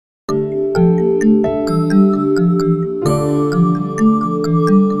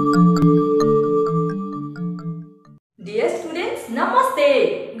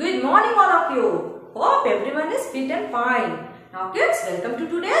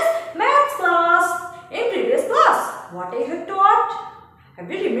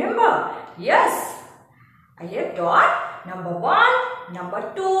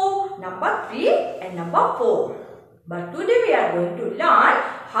number 3 and number 4. But today we are going to learn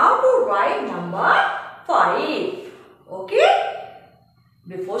how to write number 5. Okay?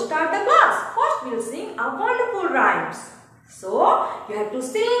 Before start the class, first we will sing a wonderful rhymes. So, you have to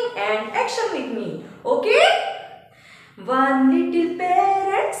sing and action with me. Okay? One little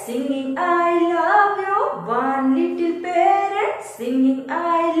parrot singing I love you. One little parrot singing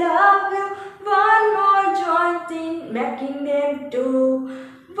I love you. One more joins in making them two.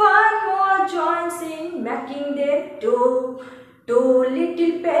 One more joins in making them two. Two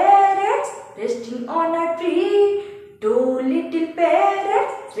little parrots resting on a tree. Two little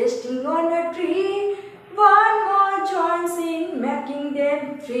parrots resting on a tree. One more joins in making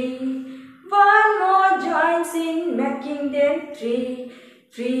them three. One more joins in making them three.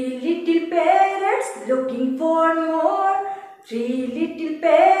 Three little parrots looking for more. Three little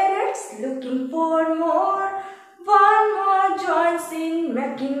parrots looking for more. One more joins in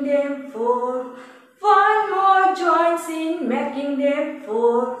making them four. One more joins in making them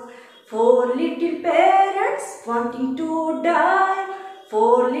four. Four little parrots wanting to die.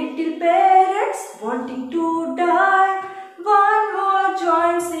 Four little parrots wanting to die. One more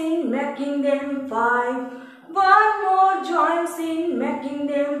joins in making them five. One more joins in making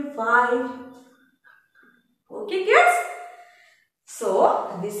them five. Okay kids?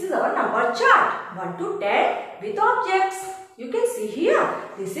 So, this is our number chart 1 to 10 with objects. You can see here.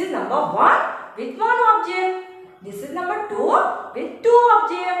 This is number 1 with 1 object. This is number 2 with 2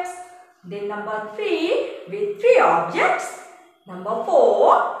 objects. Then number 3 with 3 objects. Number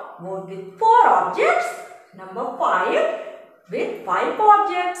 4 with 4 objects. Number 5 with 5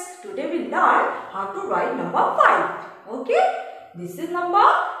 objects. Today we learn how to write number 5. Okay? This is number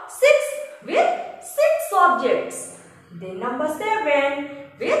 6 with 6 objects. Then number 7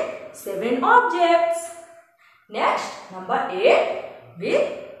 with 7 objects. Next, number 8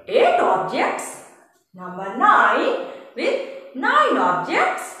 with 8 objects. Number 9 with 9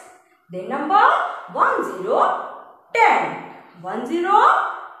 objects. Then number 10, 10. 10,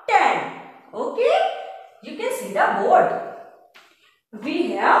 10. Okay? You can see the board.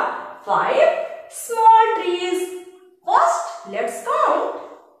 We have 5 small trees. First, let's count.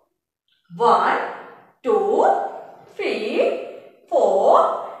 1, 2, 3,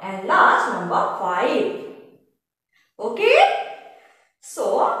 4 and last number 5. Okay?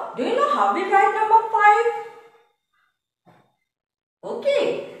 So, do you know how we write number 5?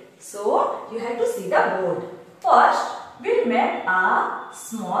 Okay. So, you have to see the board. First, we'll make a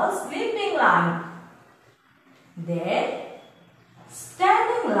small sleeping line. Then,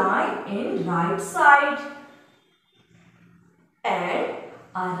 standing line in right side. And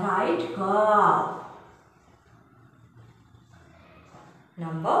a right curve.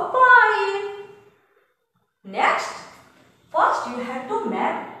 Number 5. Next, first you have to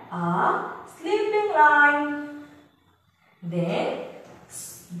make a sleeping line. Then,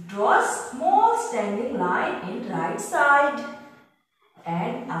 draw a small standing line in right side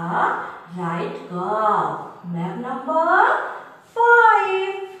and a right curve. Map number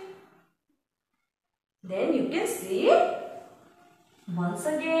 5. Then you can see once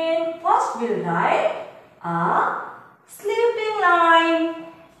again. First we'll write a sleeping line.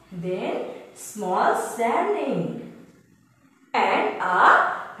 Then small standing and a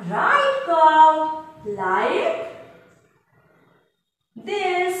right curve like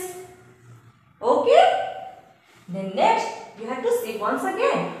this. Okay? Then next you have to see once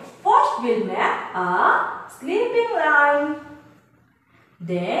again. First we'll make a sleeping line.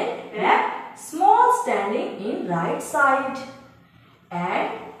 Then make small standing in right side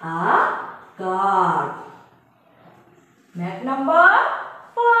and a curve. Map number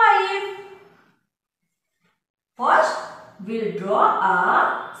 5. First we'll draw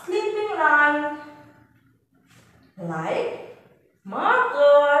a sleeping line like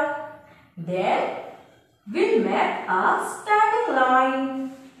marker. Then we'll make a standing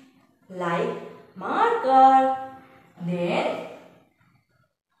line like marker. Then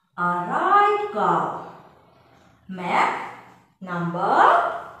a right curve. Map number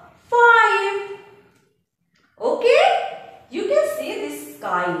 5. Okay? You can see this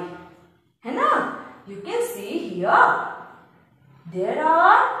sky. है ना? You can see here. There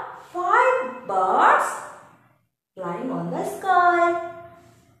are 5 birds flying on the sky.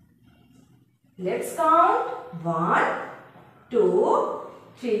 Let's count 1, 2,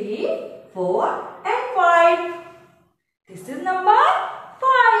 3, 4 and 5. This is number 5.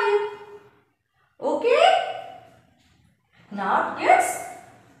 Okay? Now kids,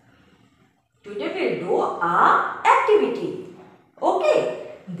 today we'll do a activity.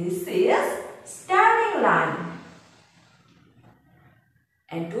 Okay? This is standing line.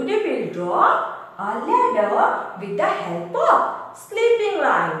 And today we will draw a ladder with the help of sleeping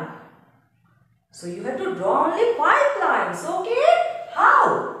line. So you have to draw only 5 lines, okay?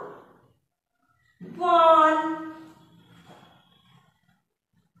 How? 1,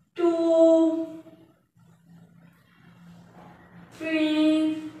 2,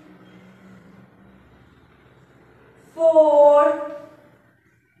 3, 4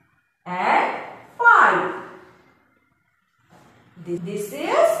 and 5. This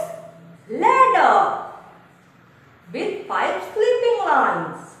is ladder with 5 sleeping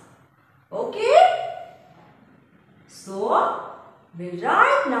lines. Okay? So, we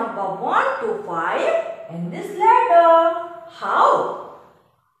write number 1 to 5 in this ladder. How?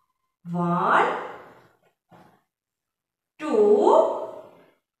 1, 2,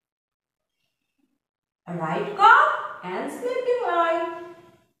 right curve and sleeping line.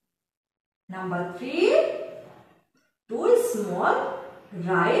 Number 3, 2 is small,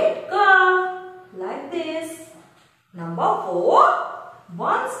 right curve like this. Number 4,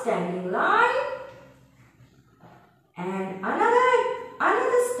 1 standing line and another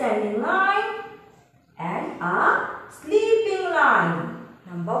standing line and a sleeping line.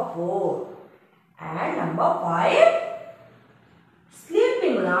 Number 4 and number 5,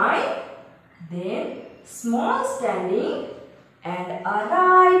 sleeping line, then small standing and a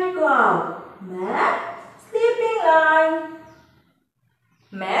right curve. Map sleeping line.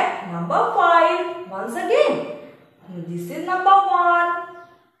 Map number 5. Once again. This is number 1,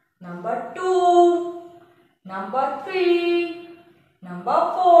 number 2, number 3,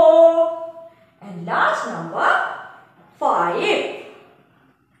 number 4 and last number 5.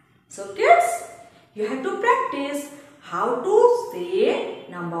 So kids, you have to practice how to say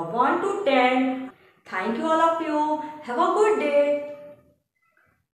number 1 to 10. Thank you all of you. Have a good day.